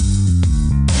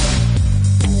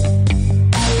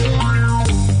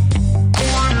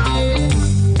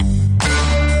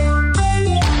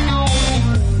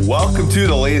to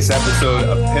the latest episode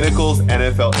of Pinnacle's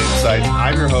NFL Insights.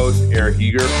 I'm your host, Eric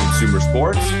Eager from Sumer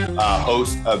Sports,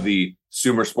 host of the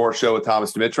Sumer Sports Show with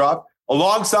Thomas Dimitrov,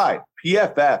 alongside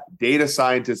PFF data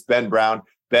scientist Ben Brown.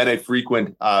 Ben, a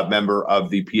frequent member of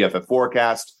the PFF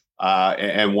forecast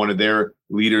and one of their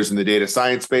leaders in the data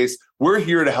science space. We're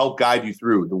here to help guide you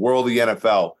through the world of the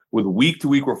NFL with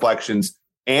week-to-week reflections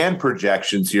and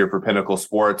projections here for Pinnacle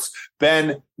Sports.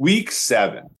 Ben, week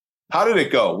 7. How did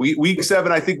it go? Week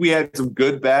 7, I think we had some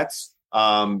good bets.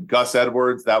 Gus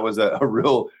Edwards, that was a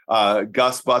real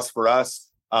Gus bust for us.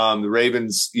 The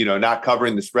Ravens, not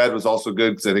covering the spread was also good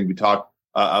because I think we talked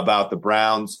about the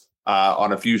Browns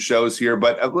on a few shows here.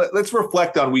 But let's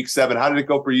reflect on week 7. How did it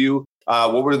go for you?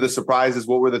 What were the surprises?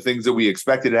 What were the things that we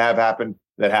expected to have happen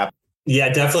that happened?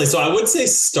 Yeah, definitely. So I would say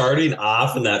starting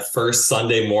off in that first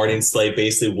Sunday morning slate,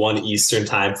 basically 1 Eastern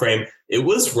time frame, it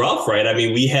was rough, right? I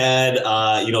mean, we had,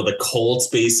 the Colts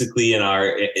basically in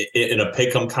a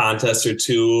pick'em contest or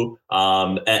two,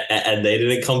 and they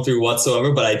didn't come through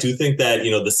whatsoever. But I do think that,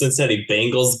 the Cincinnati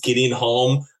Bengals getting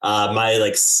home,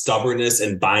 my stubbornness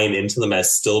and buying into them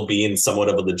as still being somewhat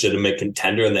of a legitimate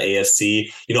contender in the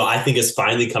AFC, I think is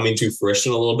finally coming to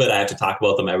fruition a little bit. I have to talk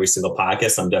about them every single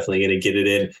podcast. I'm definitely going to get it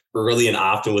in early and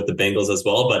often with the Bengals as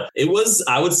well. But it was,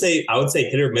 I would say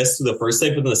hit or miss through the first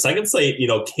slate, but then the second slate,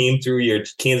 came through your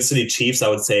Kansas City Chiefs, I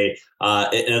would say,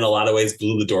 in a lot of ways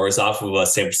blew the doors off of a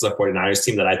San Francisco 49ers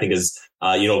team that I think is,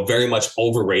 very much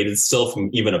overrated still from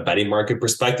even a betting market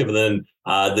perspective. And then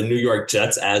the New York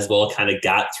Jets as well kind of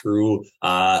got through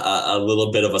a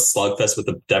little bit of a slugfest with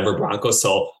the Denver Broncos.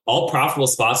 So all profitable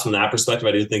spots from that perspective.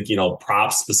 I do think,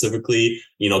 props specifically,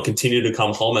 continue to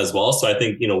come home as well. So I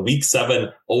think, week 7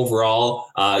 overall,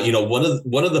 one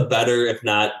of the better, if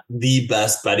not the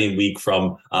best betting week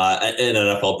from an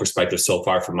NFL perspective so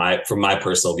far from my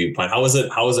personal viewpoint. How was it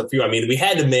for you? I mean, we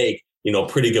had to make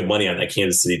pretty good money on that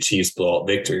Kansas City Chiefs blowout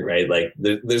victory, right? Like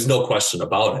there's no question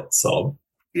about it. So,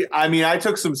 I mean, I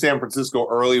took some San Francisco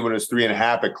early when it was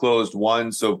 3.5. It closed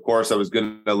 1. So of course I was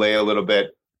going to lay a little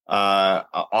bit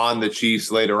on the Chiefs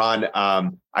later on.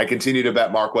 I continue to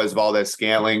bet Marquez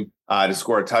Valdes-Scantling to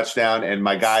score a touchdown, and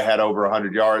my guy had over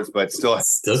 100 yards, but still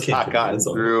not gotten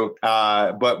through.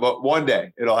 But one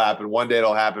day it'll happen. One day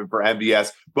it'll happen for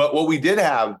MVS. But what we did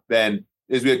have, Ben,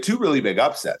 is we had 2 really big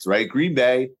upsets, right? Green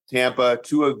Bay, Tampa,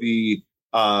 2 of the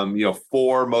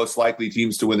 4 most likely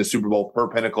teams to win the Super Bowl per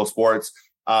Pinnacle Sports.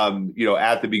 At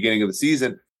the beginning of the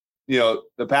season, the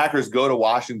Packers go to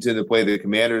Washington to play the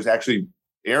Commanders. Actually,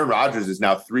 Aaron Rodgers is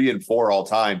now 3-4 all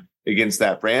time against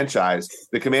that franchise.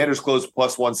 The Commanders closed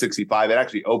plus 165. It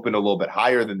actually opened a little bit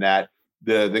higher than that.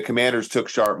 The Commanders took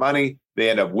sharp money. They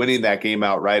end up winning that game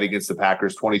outright against the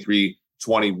Packers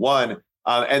 23-21.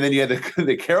 And then you had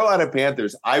the Carolina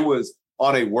Panthers. I was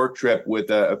on a work trip with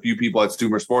a few people at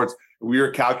Sumer Sports. We were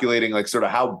calculating sort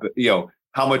of how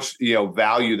much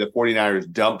value the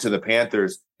 49ers dumped to the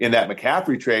Panthers in that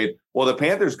McCaffrey trade. Well, the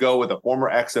Panthers go with a former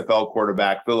XFL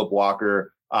quarterback, Phillip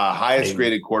Walker, highest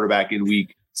graded quarterback in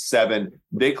week 7.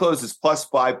 They close as plus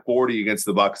 540 against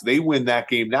the Bucs. They win that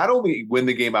game. Not only win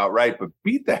the game outright, but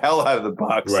beat the hell out of the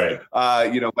Bucs. Right.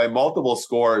 By multiple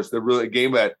scores. The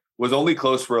game that was only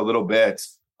close for a little bit.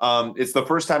 It's the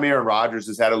first time Aaron Rodgers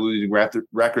has had a losing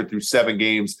record through 7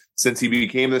 games since he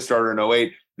became the starter in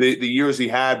 2008. The years he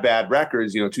had bad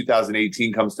records,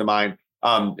 2018 comes to mind.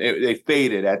 They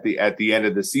faded at the end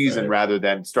of the season rather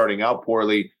than starting out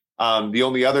poorly. The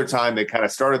only other time they kind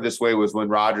of started this way was when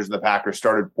Rodgers and the Packers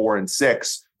started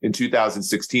 4-6 in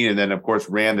 2016, and then of course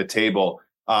ran the table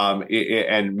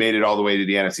and made it all the way to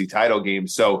the NFC title game.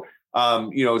 So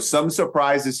some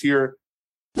surprises here.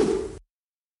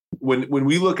 When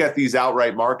we look at these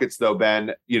outright markets, though,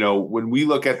 Ben, when we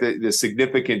look at the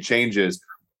significant changes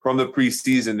from the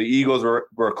preseason, the Eagles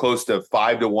were close to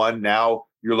 5-1. Now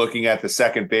you're looking at the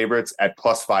second favorites at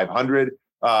plus 500.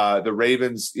 The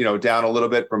Ravens, down a little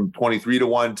bit from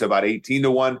 23-1 to about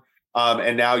 18-1.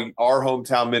 And now our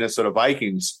hometown Minnesota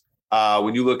Vikings,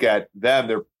 when you look at them,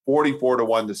 they're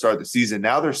 44-1 to start the season.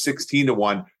 Now they're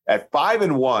 16-1 at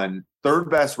 5-1, third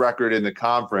best record in the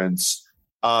conference.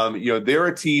 They're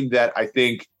a team that I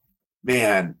think,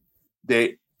 man,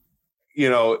 they're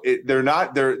middle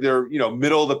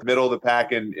of the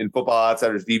pack in Football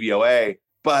Outsiders DVOA,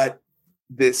 but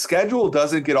the schedule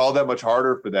doesn't get all that much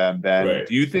harder for them, Ben. Right.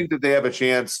 Do you think that they have a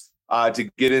chance to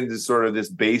get into sort of this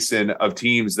basin of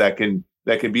teams that can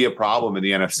be a problem in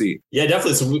the NFC? Yeah,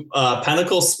 definitely. So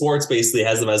Pinnacle Sports basically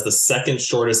has them as the second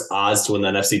shortest odds to win the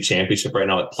NFC Championship right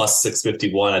now at plus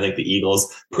 651. I think the Eagles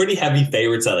pretty heavy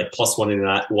favorites at like plus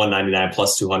 199,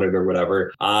 plus 200 or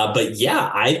whatever. But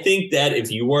yeah, I think that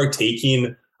if you are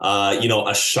taking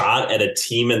a shot at a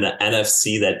team in the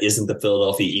NFC that isn't the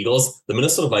Philadelphia Eagles, the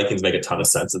Minnesota Vikings make a ton of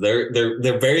sense. They're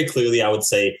very clearly, I would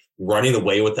say, running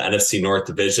away with the NFC North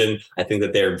division. I think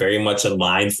that they're very much in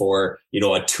line for,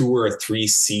 a 2 or a 3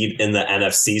 seed in the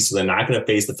NFC. So they're not going to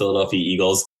face the Philadelphia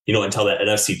Eagles, until that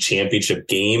NFC Championship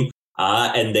game.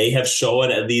 And they have shown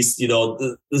at least,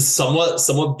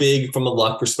 somewhat big from a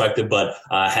luck perspective, but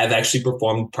have actually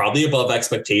performed probably above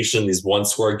expectation these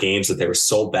one-score games that they were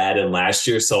so bad in last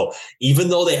year. So even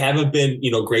though they haven't been,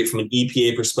 great from an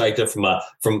EPA perspective, from a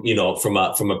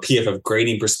PFF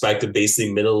grading perspective,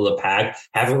 basically middle of the pack,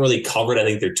 haven't really covered. I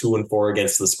think they're 2-4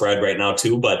 against the spread right now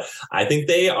too. But I think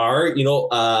they are,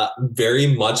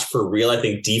 very much for real. I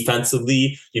think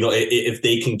defensively, if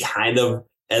they can kind of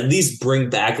at least bring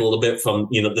back a little bit from,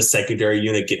 the secondary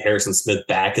unit, get Harrison Smith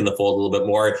back in the fold a little bit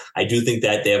more. I do think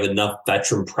that they have enough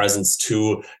veteran presence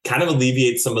to kind of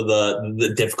alleviate some of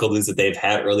the difficulties that they've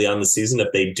had early on in the season.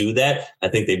 If they do that, I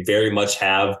think they very much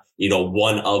have,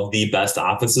 one of the best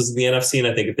offenses in the NFC. And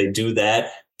I think if they do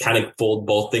that, kind of fold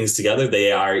both things together,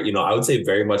 they are, I would say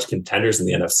very much contenders in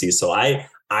the NFC. So I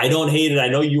don't hate it. I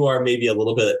know you are maybe a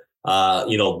little bit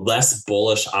less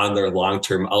bullish on their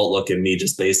long-term outlook and me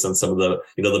just based on some of the,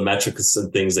 the metrics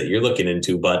and things that you're looking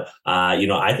into. But,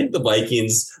 I think the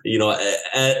Vikings,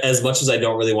 as much as I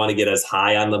don't really want to get as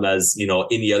high on them as,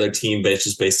 any other team, but it's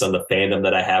just based on the fandom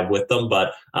that I have with them.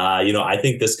 But, I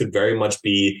think this could very much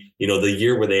be, the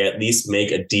year where they at least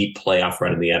make a deep playoff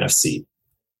run in the NFC.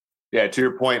 Yeah, to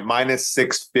your point, minus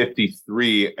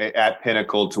 653 at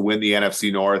Pinnacle to win the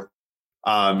NFC North.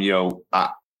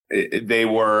 They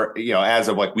were, as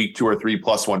of like week 2 or 3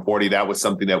 plus 140, that was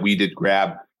something that we did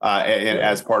grab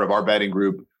as part of our betting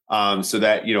group. So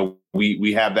that,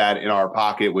 we have that in our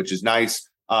pocket, which is nice.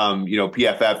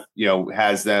 PFF,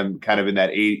 has them kind of in that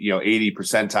 80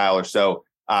 percentile or so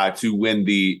to win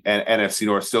the NFC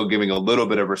North, still giving a little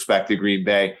bit of respect to Green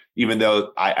Bay, even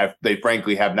though they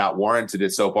frankly have not warranted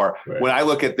it so far. Right. When I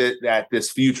look at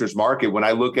this futures market, when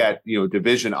I look at,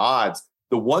 division odds,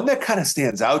 the one that kind of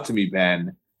stands out to me,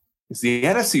 Ben, it's the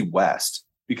NFC West,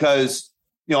 because,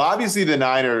 obviously the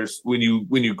Niners, when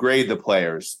you grade the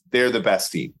players, they're the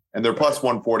best team and they're plus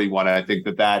 141. And I think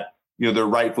that, they're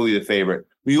rightfully the favorite.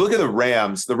 When you look at the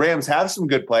Rams have some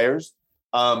good players,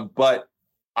 but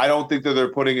I don't think that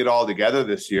they're putting it all together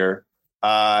this year.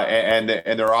 And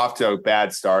they're off to a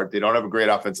bad start. They don't have a great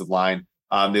offensive line.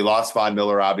 They lost Von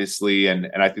Miller, obviously. And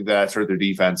I think that's hurt their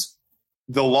defense.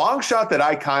 The long shot that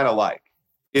I kind of like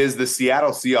is the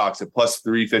Seattle Seahawks at plus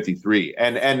 353.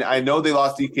 And I know they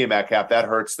lost DK Metcalf. That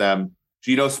hurts them.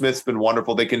 Geno Smith's been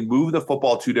wonderful. They can move the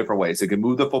football 2 different ways. They can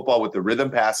move the football with the rhythm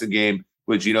passing game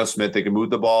with Geno Smith. They can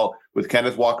move the ball with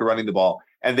Kenneth Walker running the ball.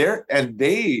 And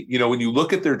they, when you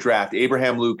look at their draft,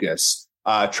 Abraham Lucas,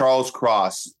 Charles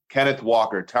Cross, Kenneth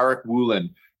Walker, Tarek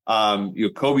Woolen,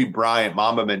 Kobe Bryant,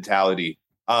 Mamba mentality.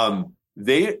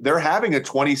 They're having a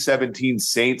 2017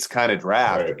 Saints kind of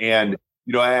draft. Right. And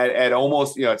at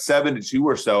almost, at 7-2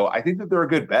 or so, I think that they're a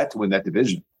good bet to win that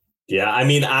division. Yeah, I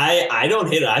mean, I don't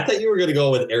hate it. I thought you were going to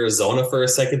go with Arizona for a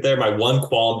second there. My one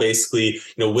qualm basically,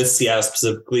 with Seattle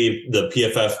specifically, the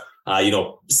PFF,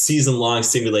 season-long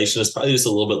simulation is probably just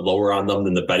a little bit lower on them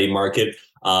than the betting market.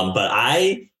 But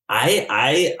I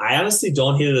honestly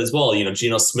don't hate it as well.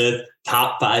 Geno Smith,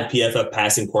 top 5 PFF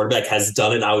passing quarterback, has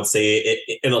done it, I would say,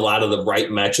 in a lot of the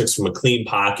right metrics from a clean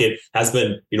pocket, has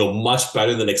been, much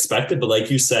better than expected. But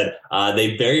like you said,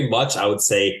 they very much, I would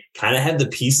say, kind of have the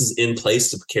pieces in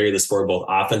place to carry this forward both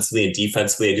offensively and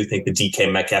defensively. I do think the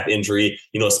DK Metcalf injury,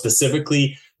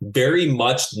 specifically, very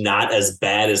much not as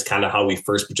bad as kind of how we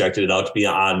first projected it out to be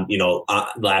on,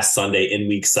 last Sunday in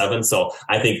week 7. So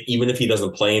I think even if he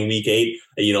doesn't play in week 8,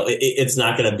 it's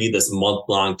not going to be this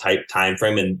month-long type time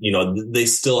frame. And, they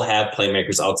still have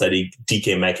playmakers outside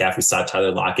DK Metcalf. We saw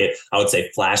Tyler Lockett, I would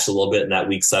say, flash a little bit in that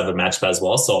week 7 matchup as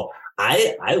well. So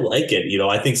I like it.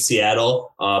 I think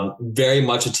Seattle, very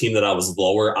much a team that I was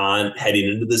lower on heading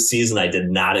into the season. I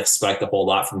did not expect a whole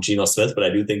lot from Geno Smith, but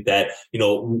I do think that,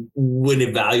 when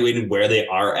evaluating where they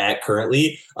are at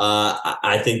currently,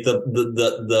 I think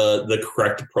the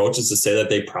correct approach is to say that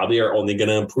they probably are only going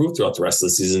to improve throughout the rest of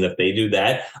the season. If they do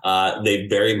that, they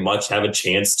very much have a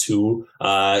chance to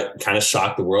kind of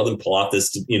shock the world and pull off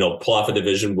a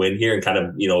division win here and kind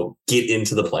of, get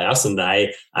into the playoffs. And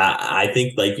I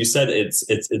think, like you said,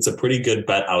 it's a pretty good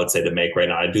bet, I would say, to make right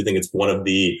now. I do think it's one of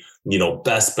the,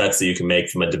 best bets that you can make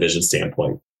from a division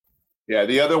standpoint. Yeah.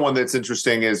 The other one that's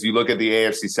interesting is you look at the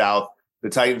AFC South, the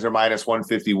Titans are minus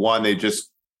 151. They just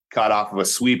caught off of a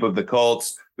sweep of the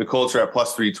Colts. The Colts are at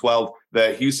plus 312.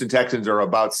 The Houston Texans are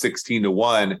about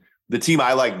 16-1. The team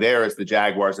I like there is the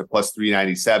Jaguars at plus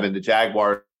 397. The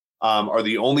Jaguars are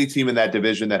the only team in that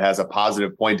division that has a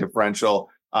positive point differential.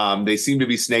 They seem to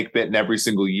be snake bitten every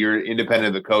single year,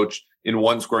 independent of the coach, in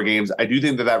one-score games. I do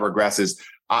think that regresses.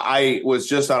 I was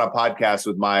just on a podcast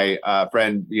with my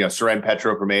friend, Soren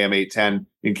Petro from AM 810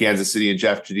 in Kansas City and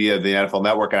Jeff Jadia of the NFL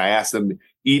Network, and I asked them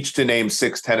each to name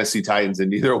 6 Tennessee Titans,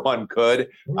 and neither one could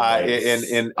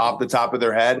in off the top of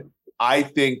their head. I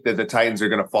think that the Titans are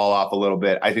going to fall off a little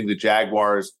bit. I think the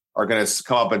Jaguars are going to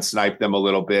come up and snipe them a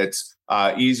little bit.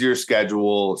 Easier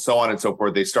schedule, so on and so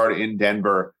forth. They start in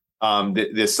Denver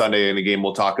this Sunday in a game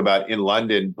we'll talk about in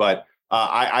London. But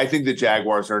I think the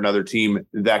Jaguars are another team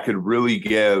that could really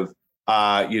give,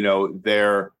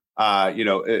 their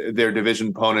division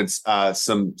opponents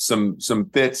some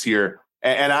fits here.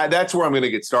 And that's where I'm going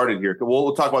to get started here.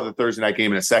 We'll talk about the Thursday night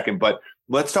game in a second, but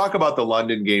let's talk about the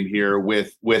London game here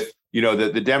with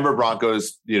the Denver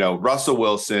Broncos, Russell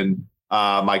Wilson.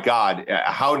 My God,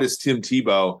 how does Tim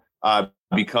Tebow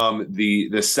become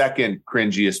the second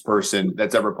cringiest person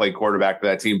that's ever played quarterback for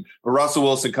that team? But Russell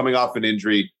Wilson coming off an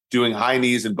injury, doing high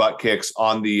knees and butt kicks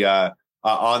on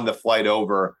the flight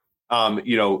over.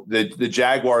 The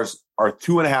Jaguars are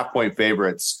 2.5-point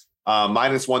favorites,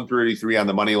 minus 133 on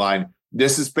the money line.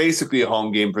 This is basically a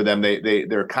home game for them.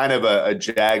 They're kind of a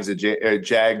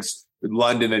Jags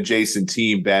London adjacent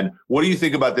team. Ben, what do you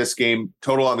think about this game?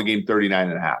 Total on the game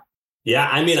 39.5. Yeah,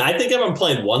 I mean, I think if I'm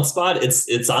playing one spot,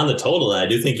 it's on the total. And I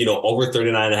do think, over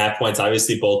 39.5 points.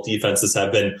 Obviously, both defenses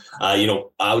have been,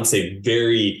 I would say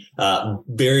very,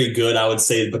 very good, I would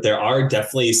say. But there are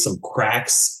definitely some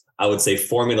cracks, I would say,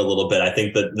 forming a little bit. I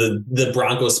think that the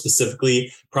Broncos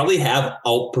specifically probably have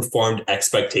outperformed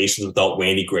expectations without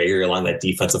Randy Gregory along that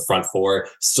defensive front four.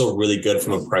 Still really good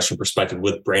from a pressure perspective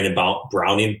with Brandon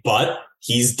Browning, but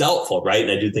he's doubtful, right?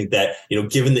 And I do think that,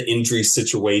 given the injury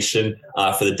situation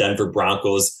for the Denver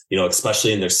Broncos,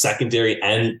 especially in their secondary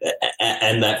and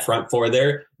that front four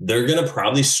there, they're going to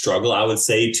probably struggle, I would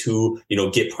say, to,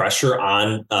 get pressure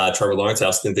on Trevor Lawrence. I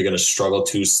also think they're going to struggle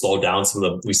to slow down some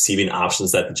of the receiving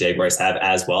options that the Jaguars have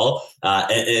as well.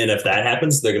 And if that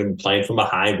happens, they're going to be playing from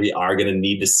behind. We are going to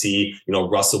need to see,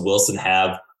 Russell Wilson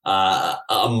have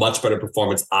a much better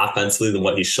performance offensively than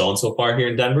what he's shown so far here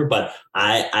in Denver. But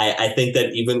I think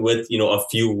that even with, a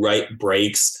few right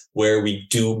breaks where we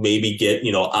do maybe get,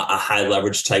 a high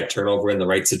leverage type turnover in the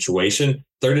right situation,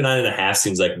 39.5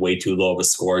 seems like way too low of a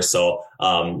score. So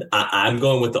I'm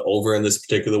going with the over in this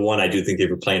particular one. I do think they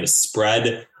were playing a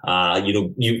spread.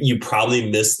 You probably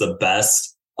miss the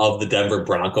best of the Denver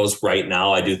Broncos right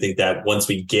now. I do think that once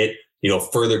we get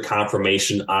further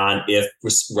confirmation on if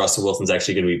Russell Wilson's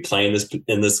actually going to be playing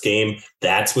in this game,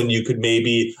 that's when you could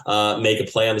maybe make a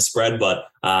play on the spread. But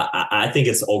I think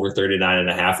it's over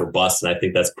 39.5 or bust. And I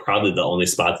think that's probably the only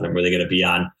spot that I'm really going to be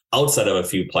on outside of a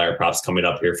few player props coming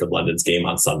up here for London's game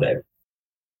on Sunday.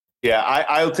 Yeah,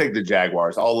 I'll take the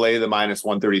Jaguars. I'll lay the minus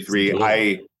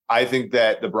 133. I think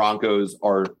that the Broncos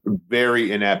are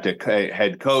very inept at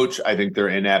head coach. I think they're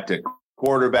inept at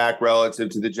quarterback relative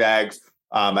to the Jags.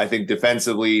 I think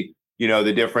defensively,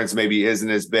 the difference maybe isn't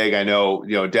as big. I know,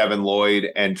 Devin Lloyd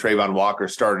and Trayvon Walker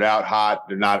started out hot.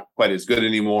 They're not quite as good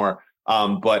anymore.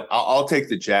 But I'll take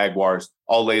the Jaguars.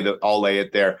 I'll lay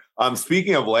it there.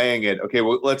 Speaking of laying it, okay,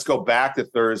 well, let's go back to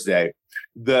Thursday.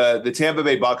 The Tampa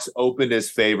Bay Bucks opened as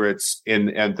favorites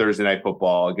in Thursday Night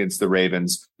Football against the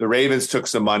Ravens. The Ravens took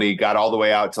some money, got all the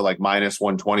way out to like minus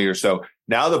 120 or so.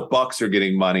 Now the Bucks are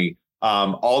getting money.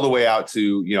 All the way out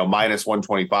to, minus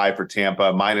 125 for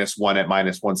Tampa, -1 at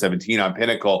minus 117 on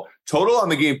Pinnacle. Total on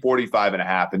the game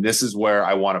 45.5. And this is where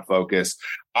I want to focus.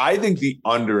 I think the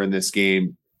under in this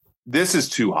game, this is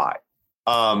too high.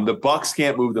 The Bucks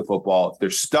can't move the football. They're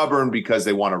stubborn because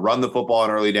they want to run the football in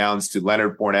early downs to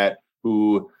Leonard Fournette,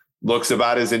 who looks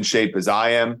about as in shape as I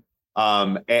am.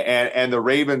 And the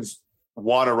Ravens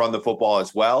want to run the football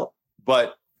as well,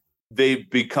 but they've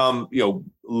become,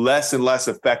 less and less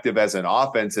effective as an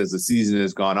offense as the season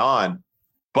has gone on.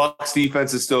 Bucks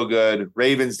defense is still good.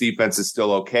 Ravens defense is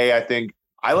still okay. I think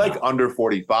I like under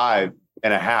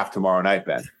 45.5 tomorrow night,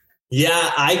 Ben.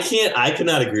 Yeah, I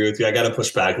cannot agree with you. I got to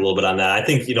push back a little bit on that. I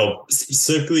think,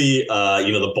 specifically,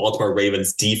 the Baltimore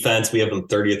Ravens defense, we have them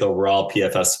 30th overall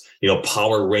PFS,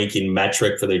 power ranking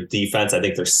metric for their defense. I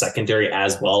think their secondary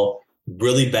as well.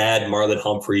 Really bad. Marlon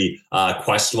Humphrey,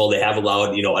 questionable. They have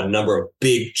allowed, a number of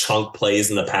big chunk plays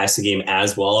in the passing game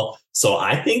as well. So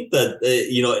I think that,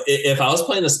 if I was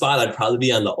playing the spot, I'd probably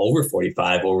be on the over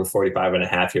 45 and a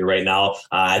half here right now.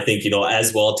 I think,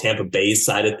 as well, Tampa Bay's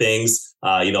side of things,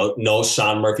 no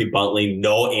Sean Murphy-Bunting,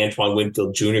 no Antoine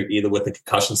Winfield Jr., either with the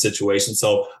concussion situation.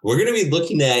 So we're going to be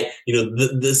looking at,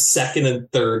 the second and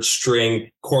third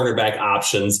string cornerback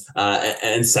options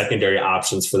and secondary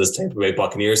options for this Tampa Bay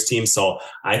Buccaneers team. So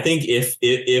I think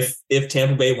if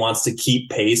Tampa Bay wants to keep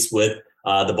pace with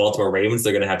the Baltimore Ravens,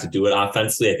 they're going to have to do it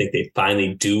offensively. I think they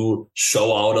finally do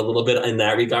show out a little bit in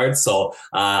that regard. So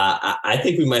I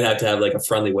think we might have to have like a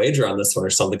friendly wager on this one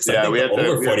or something. Yeah, we have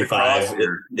over 45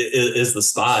 is the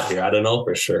spot here. I don't know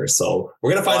for sure. So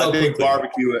we're going to find out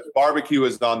quickly. Barbecue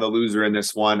is on the loser in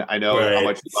this one. I know how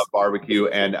much you love barbecue.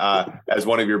 And as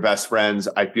one of your best friends,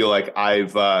 I feel like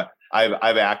I've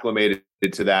acclimated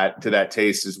to that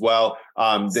taste as well.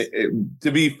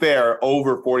 To be fair,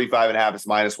 over 45 and a half is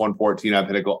minus 114 on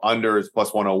Pinnacle. Under is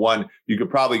plus 101. You could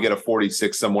probably get a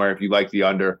 46 somewhere if you like the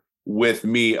under with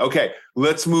me. Okay,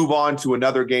 let's move on to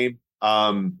another game.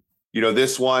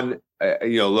 This one,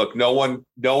 look, no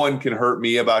one can hurt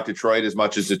me about Detroit as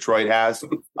much as Detroit has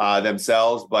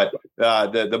themselves. But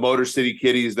the Motor City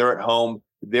Kitties, they're at home.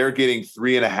 They're getting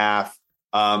 3.5.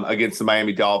 Against the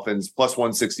Miami Dolphins, plus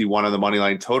 161 on the money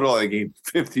line. Total on the game,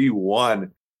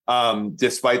 51.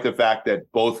 Despite the fact that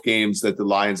both games that the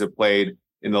Lions have played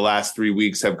in the last 3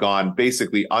 weeks have gone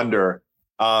basically under.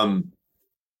 I'm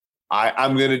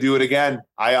going to do it again.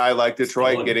 I like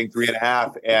Detroit getting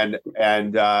 3.5,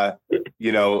 and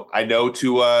I know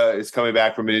Tua is coming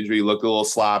back from an injury, looked a little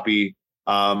sloppy.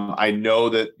 I know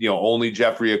that only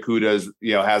Jeffrey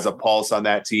Okudah has a pulse on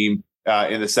that team.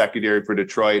 In the secondary for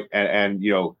Detroit, and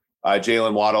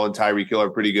Jalen Waddle and Tyreek Hill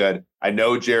are pretty good. I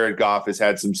know Jared Goff has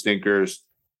had some stinkers,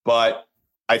 but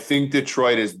I think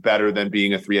Detroit is better than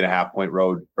being a 3.5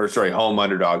 point home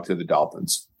underdog to the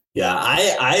Dolphins. Yeah,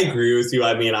 I agree with you.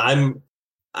 I mean,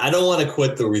 I don't want to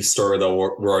quit the restore the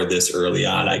roar this early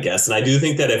on, I guess. And I do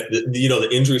think that if the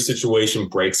injury situation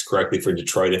breaks correctly for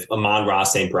Detroit, if Amon-Ra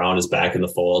St. Brown is back in the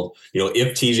fold,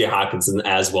 if TJ Hawkinson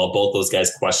as well, both those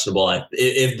guys questionable,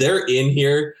 if they're in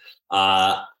here,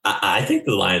 I think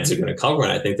the Lions are going to cover,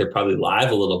 and I think they're probably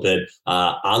live a little bit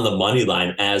on the money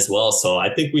line as well. So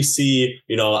I think we see,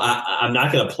 I'm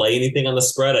not going to play anything on the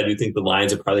spread. I do think the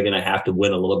Lions are probably going to have to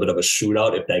win a little bit of a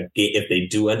shootout if they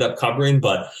do end up covering.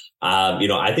 But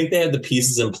I think they have the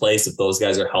pieces in place if those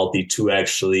guys are healthy to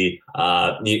actually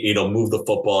move the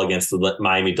football against the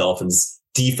Miami Dolphins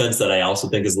defense that I also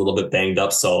think is a little bit banged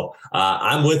up. So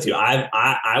I'm with you.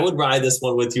 I would ride this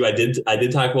one with you. I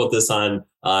did talk about this on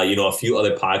a few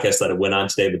other podcasts that I went on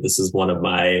today, but this is one of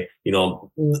my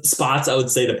spots I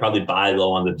would say to probably buy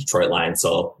low on the Detroit Lions.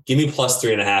 So give me plus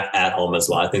 3.5 at home as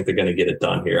well. I think they're going to get it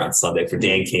done here on Sunday for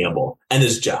Dan Campbell and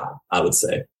his job, I would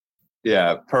say.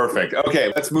 Yeah, perfect.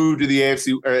 Okay, let's move to the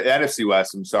NFC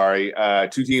West. I'm sorry.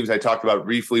 Two teams I talked about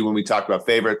briefly when we talked about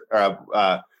favorite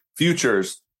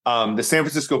futures. The San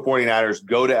Francisco 49ers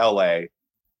go to LA,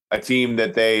 a team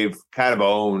that they've kind of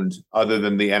owned other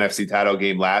than the NFC title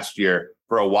game last year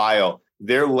for a while.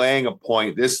 They're laying a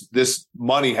point. This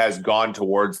money has gone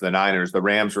towards the Niners. The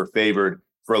Rams were favored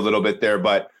for a little bit there,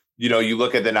 but you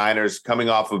look at the Niners coming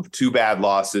off of 2 bad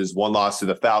losses, one loss to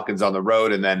the Falcons on the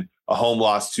road, and then a home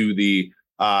loss to the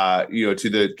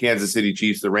Kansas City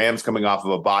Chiefs. The Rams coming off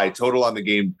of a bye. Total on the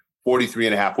game,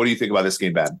 43.5. What do you think about this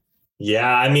game, Ben? Yeah,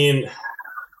 I mean,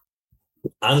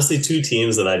 honestly, two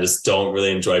teams that I just don't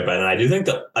really enjoy betting. I do think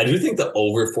the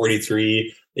over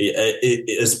 43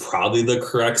 is probably the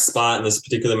correct spot in this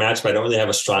particular match, but I don't really have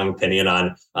a strong opinion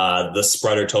on the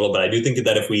spread or total. But I do think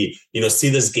that if we see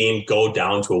this game go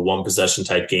down to a 1 possession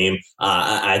type game,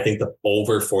 I think the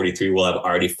over 43 will have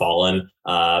already fallen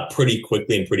pretty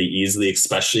quickly and pretty easily,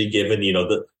 especially given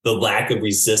the lack of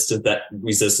resistance that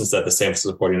the San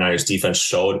Francisco 49ers defense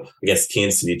showed against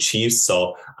Kansas City Chiefs.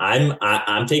 So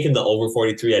I'm taking the over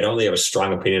 43. I don't really have a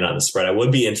strong opinion on the spread. I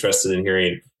would be interested in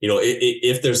hearing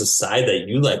if there's a side that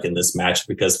you like in this match,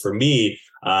 because for me,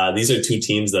 these are two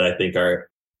teams that I think are,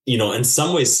 in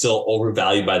some ways still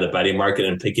overvalued by the betting market,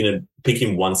 and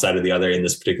picking one side or the other in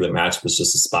this particular match was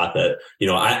just a spot that,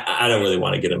 I don't really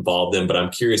want to get involved in, but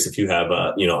I'm curious if you have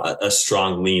a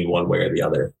strong lean one way or the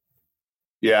other.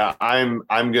 Yeah, I'm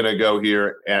going to go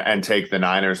here and take the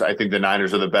Niners. I think the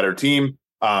Niners are the better team.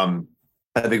 I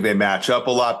think they match up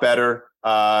a lot better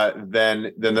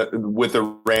than with the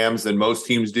Rams than most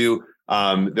teams do.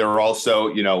 They're also,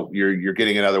 you're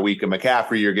getting another week of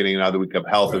McCaffrey, you're getting another week of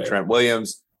health of Trent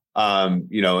Williams,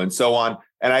 and so on.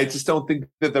 And I just don't think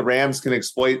that the Rams can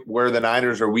exploit where the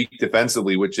Niners are weak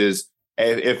defensively, which is,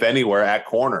 if anywhere, at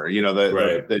corner.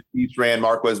 The Chiefs ran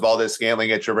Marquez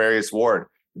Valdez-Scantling at Travarius Ward.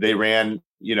 They ran,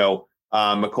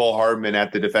 McCole Hardman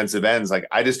at the defensive ends. Like,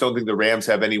 I just don't think the Rams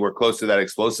have anywhere close to that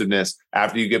explosiveness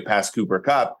after you get past Cooper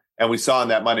Kupp. And we saw in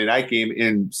that Monday night game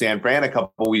in San Fran a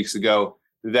couple of weeks ago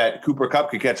that Cooper Kupp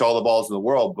could catch all the balls in the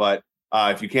world. But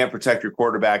if you can't protect your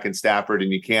quarterback in Stafford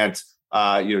and you can't,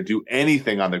 do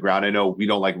anything on the ground, I know we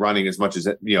don't like running as much as,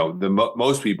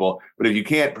 most people, but if you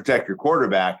can't protect your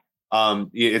quarterback,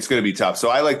 it's going to be tough. So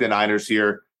I like the Niners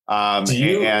here.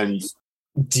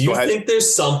 Do you think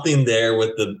there's something there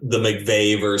with the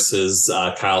McVay versus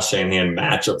Kyle Shanahan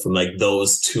matchup from like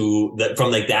those two, that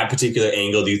from like that particular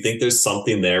angle? Do you think there's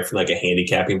something there from like a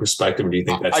handicapping perspective, or do you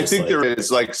think that's? I think there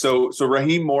is. Like, so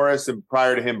Raheem Morris and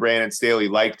prior to him, Brandon Staley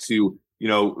like to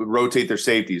rotate their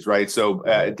safeties, right? So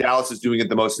Dallas is doing it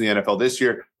the most in the NFL this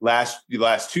year. The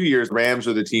last 2 years, Rams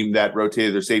are the team that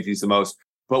rotated their safeties the most.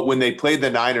 But when they played the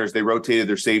Niners, they rotated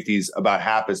their safeties about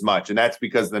half as much, and that's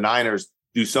because the Niners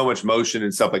do so much motion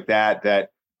and stuff like that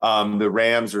the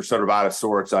Rams are sort of out of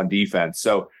sorts on defense.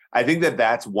 So I think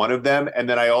that's one of them. And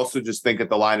then I also just think at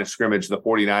the line of scrimmage, the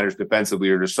 49ers defensively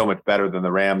are just so much better than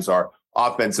the Rams are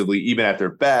offensively, even at their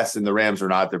best. And the Rams are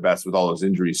not at their best with all those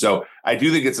injuries. So I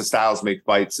do think it's a styles make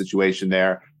fight situation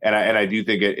there. And I do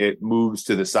think it moves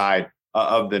to the side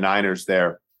of the Niners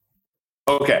there.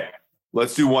 Okay,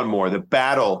 let's do one more. The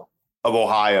Battle of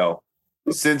Ohio.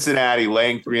 Cincinnati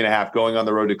laying 3.5, going on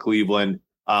the road to Cleveland.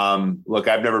 Look,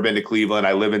 I've never been to Cleveland.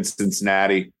 I live in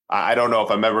Cincinnati. I don't know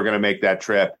if I'm ever going to make that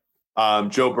trip.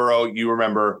 Joe Burrow, you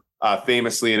remember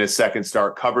famously in his second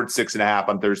start, covered 6.5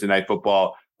 on Thursday Night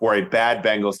Football for a bad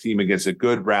Bengals team against a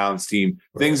good Browns team.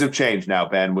 Things have changed now,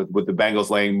 Ben, with the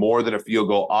Bengals laying more than a field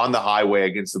goal on the highway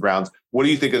against the Browns. What do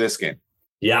you think of this game?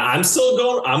 Yeah, I'm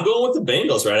going with the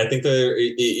Bengals, right? I think they're,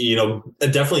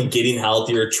 definitely getting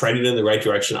healthier, trending in the right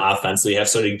direction offensively, have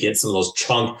started to get some of those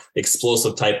chunk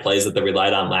explosive type plays that they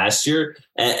relied on last year.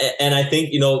 And I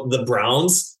think, the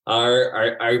Browns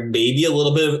are maybe a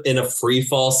little bit in a free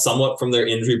fall somewhat from their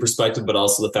injury perspective, but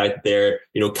also the fact that they're,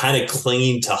 kind of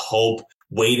clinging to hope,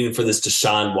 waiting for this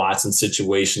Deshaun Watson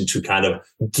situation to kind of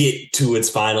get to its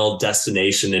final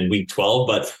destination in week 12.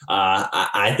 But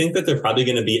I think that they're probably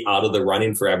going to be out of the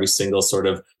running for every single sort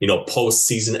of,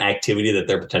 postseason activity that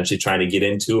they're potentially trying to get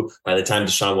into by the time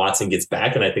Deshaun Watson gets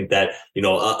back. And I think that,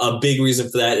 a big reason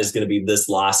for that is going to be this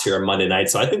loss here on Monday night.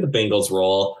 So I think the Bengals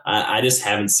roll. I just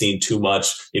haven't seen too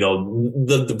much,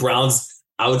 the Browns,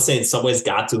 I would say in some ways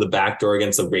got through the back door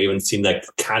against the Ravens team that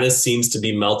kind of seems to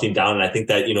be melting down. And I think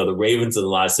that, the Ravens in a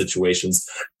lot of situations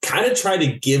kind of tried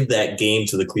to give that game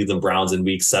to the Cleveland Browns in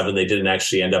week 7. They didn't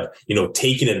actually end up,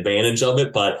 taking advantage of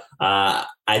it. But I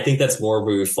think that's more of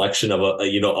a reflection of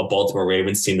a Baltimore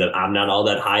Ravens team that I'm not all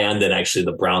that high on than actually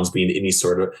the Browns being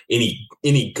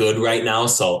any good right now.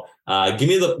 So give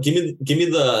me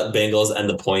the Bengals and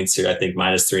the points here. I think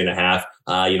 -3.5.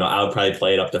 I would probably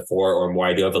play it up to 4 or more.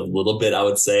 I do have a little bit, I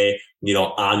would say,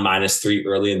 on -3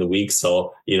 early in the week.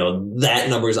 So, that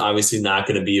number is obviously not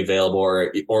going to be available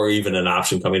or even an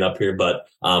option coming up here. But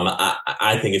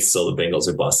I think it's still the Bengals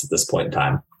are bust at this point in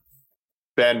time.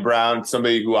 Ben Brown,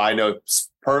 somebody who I know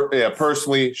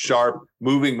personally, sharp,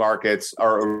 moving markets,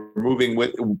 are moving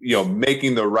with,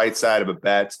 making the right side of a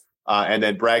bet. And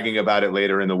then bragging about it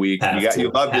later in the week. You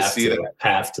love to see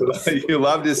that. You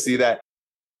love to see that.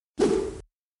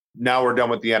 Now we're done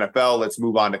with the NFL. Let's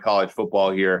move on to college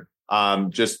football here.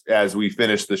 Just as we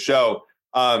finish the show,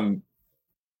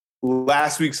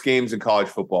 last week's games in college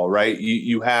football, right?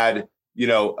 You had,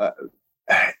 you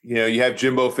have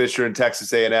Jimbo Fisher and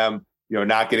Texas A&M,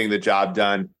 not getting the job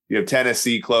done. You have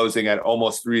Tennessee closing at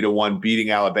almost 3-1, beating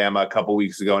Alabama a couple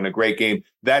weeks ago in a great game.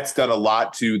 That's done a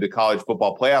lot to the college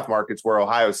football playoff markets, where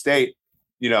Ohio State,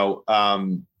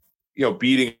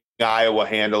 beating Iowa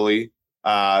handily,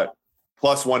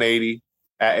 +180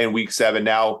 in week 7.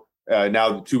 Now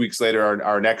 2 weeks later,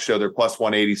 our next show, they're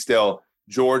 +180 still.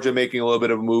 Georgia making a little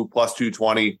bit of a move,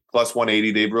 +220,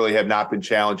 +180. They really have not been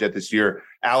challenged yet this year.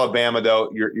 Alabama,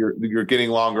 though, you're getting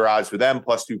longer odds for them,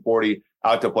 +240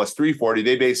 out to +340.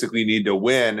 They basically need to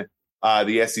win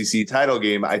the SEC title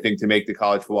game, I think, to make the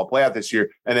college football playoff this year.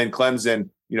 And then Clemson,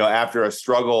 after a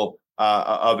struggle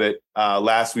of it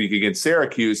last week against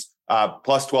Syracuse,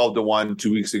 +12-1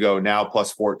 2 weeks ago, now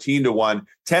 +14-1.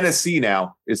 Tennessee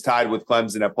now is tied with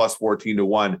Clemson at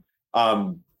 +14-1.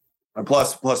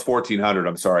 Plus 1,400.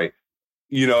 I'm sorry.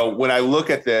 When I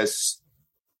look at this,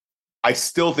 I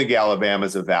still think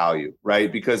Alabama's a value,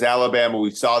 right? Because Alabama, we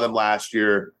saw them last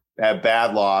year have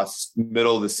bad loss,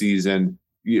 middle of the season,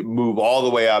 you move all the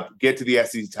way up, get to the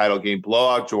SEC title game, blow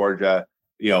out Georgia,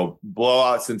 blow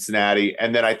out Cincinnati.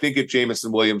 And then I think if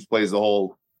Jamison Williams plays the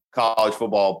whole college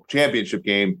football championship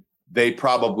game, they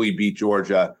probably beat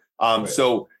Georgia.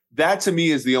 So that to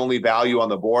me is the only value on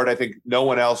the board. I think no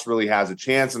one else really has a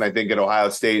chance. And I think at Ohio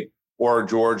State or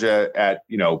Georgia at,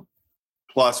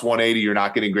 plus 180, you're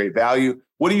not getting great value.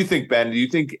 What do you think, Ben? Do you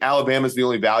think Alabama's the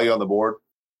only value on the board?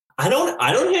 I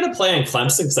don't hate a play on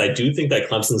Clemson because I do think that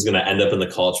Clemson's going to end up in the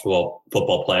college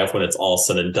football playoff when it's all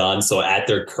said and done. So at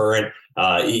their current,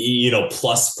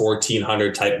 plus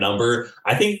 1,400 type number,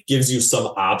 I think gives you some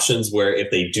options where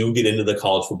if they do get into the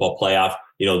college football playoff,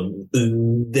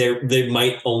 they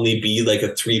might only be like a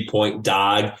 3-point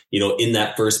dog, in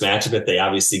that first matchup if they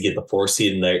obviously get the 4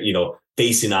 seed and they're,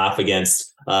 facing off against,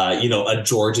 a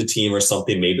Georgia team or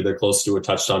something. Maybe they're close to a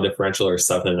touchdown differential or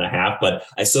 7.5. But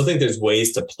I still think there's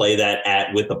ways to play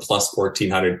that with a plus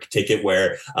 1,400 ticket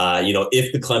where,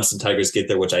 if the Clemson Tigers get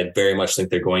there, which I very much think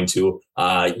they're going to,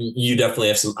 you definitely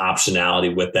have some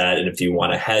optionality with that. And if you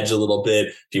want to hedge a little bit,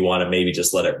 if you want to maybe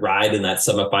just let it ride in that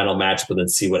semifinal matchup and then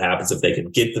see what happens if they can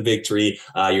get the victory,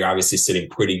 you're obviously sitting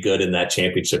pretty good in that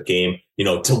championship game,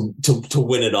 to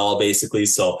win it all basically.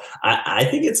 So I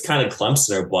think it's kind of Clemson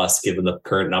or bust given the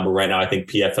current number right now. I think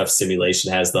PFF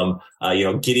simulation has them,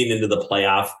 getting into the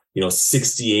playoff,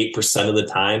 68% of the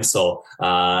time. So,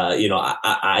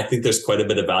 I think there's quite a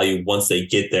bit of value once they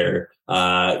get there,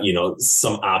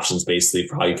 some options basically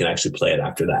for how you can actually play it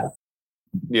after that.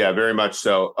 Yeah, very much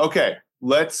so. Okay.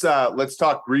 Let's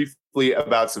talk briefly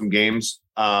about some games,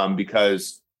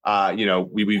 because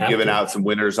we've given out some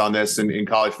winners on this in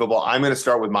college football. I'm going to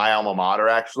start with my alma mater,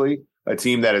 actually, a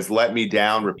team that has let me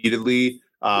down repeatedly,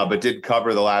 but did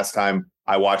cover the last time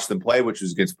I watched them play, which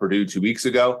was against Purdue 2 weeks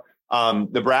ago.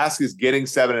 Nebraska is getting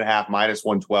 7.5 minus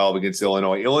 112 against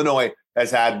Illinois. Illinois has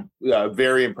had a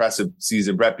very impressive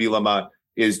season. Brett Bielema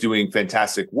is doing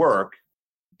fantastic work,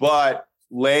 but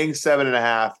laying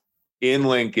 7.5 in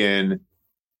Lincoln,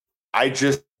 I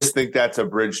just think that's a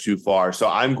bridge too far. So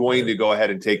I'm going to go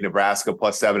ahead and take Nebraska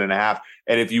plus 7.5.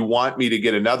 And if you want me to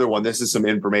get another one, this is some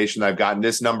information I've gotten.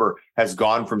 This number has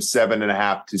gone from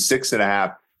 7.5 to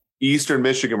 6.5. Eastern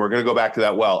Michigan, we're going to go back to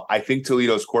that. Well, I think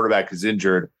Toledo's quarterback is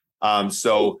injured. You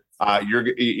could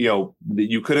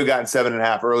have gotten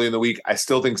 7.5 early in the week. I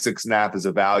still think 6.5 is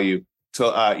a value.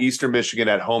 To Eastern Michigan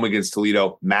at home against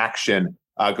Toledo, Maction.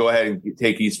 Go ahead and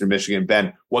take Eastern Michigan.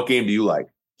 Ben, what game do you like?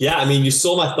 Yeah, I mean, you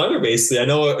stole my thunder, basically. I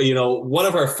know, one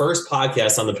of our first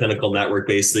podcasts on the Pinnacle Network,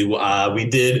 basically, we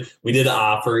did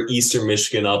offer Eastern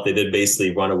Michigan up. They did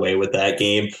basically run away with that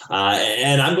game.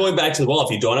 And I'm going back to the well, if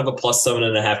you don't have a plus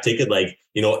 7.5 ticket, like,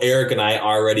 Eric and I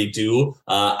already do,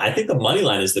 I think the money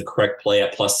line is the correct play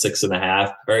at plus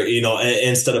 6.5, or,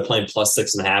 instead of playing plus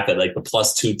 6.5 at like the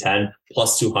plus 210,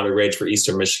 plus 200 range for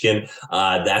Eastern Michigan.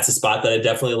 That's a spot that I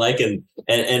definitely like. And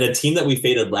a team that we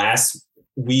faded last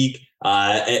week,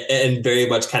 and very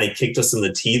much kind of kicked us in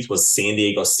the teeth was San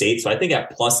Diego State. So I think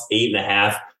at plus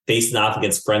 8.5, facing off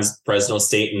against Fresno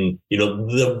State and,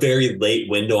 the very late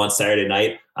window on Saturday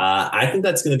night, I think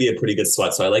that's going to be a pretty good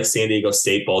sweat. So I like San Diego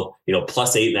State both,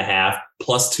 plus 8.5,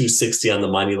 plus 260 on the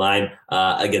money line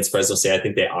against Fresno State. I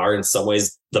think they are in some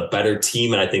ways the better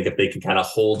team. And I think if they can kind of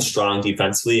hold strong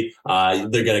defensively,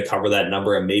 they're going to cover that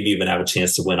number and maybe even have a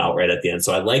chance to win outright at the end.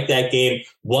 So I like that game.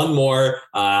 One more,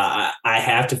 I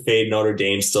have to fade Notre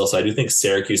Dame still. So I do think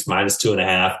Syracuse minus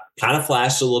 2.5 kind of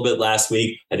flashed a little bit last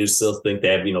week. I do still think they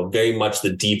have, very much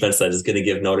the defense that is going to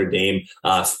give Notre Dame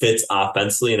fits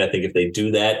offensively. And I think if they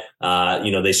do that,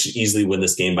 they should easily win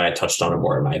this game by a touchdown or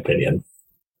more, in my opinion.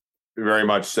 Very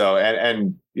much so.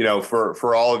 And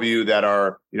for all of you that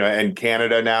are, and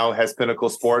Canada now has Pinnacle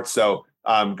Sports. So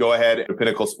go ahead to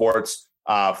Pinnacle Sports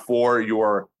for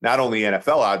your not only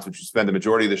NFL odds, which you spend the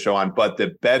majority of the show on, but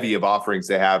the bevy of offerings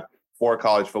they have for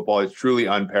college football is truly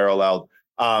unparalleled.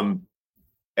 And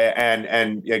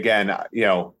again,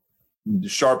 the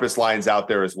sharpest lines out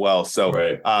there as well. So,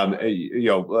 right.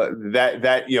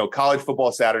 College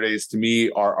football Saturdays to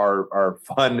me are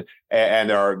fun,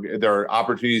 and there are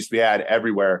opportunities to be had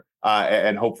everywhere.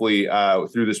 And hopefully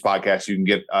through this podcast, you can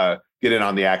get in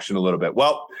on the action a little bit.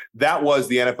 Well, that was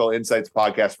the NFL Insights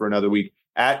podcast for another week.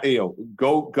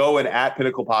 Go and at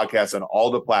Pinnacle Podcast on all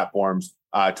the platforms,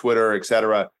 Twitter,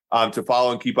 etc. To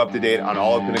follow and keep up to date on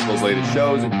all of Pinnacle's latest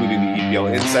shows, including the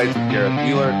EPL Insights with Gareth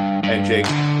Mueller and Jake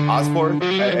Osborne,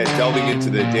 and delving into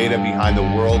the data behind the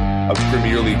world of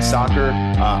Premier League soccer.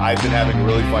 I've been having a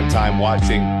really fun time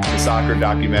watching the soccer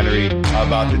documentary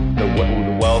about the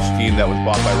Welsh team that was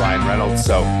bought by Ryan Reynolds.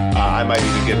 So I might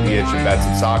even get the itch and bet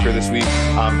some soccer this week.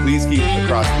 Please keep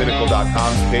across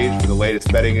Pinnacle.com's page for the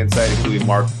latest betting insight, including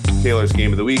Mark Taylor's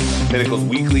Game of the Week, Pinnacle's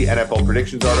weekly NFL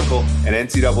predictions article, and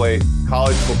NCAA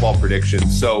college football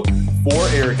predictions. So for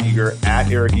Eric Eager, at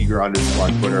Eric Eager _ on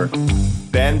Twitter,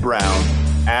 Ben Brown,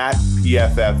 at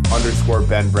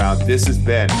PFF_Ben Brown. This has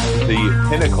been the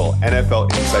Pinnacle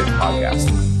NFL Insights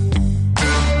Podcast.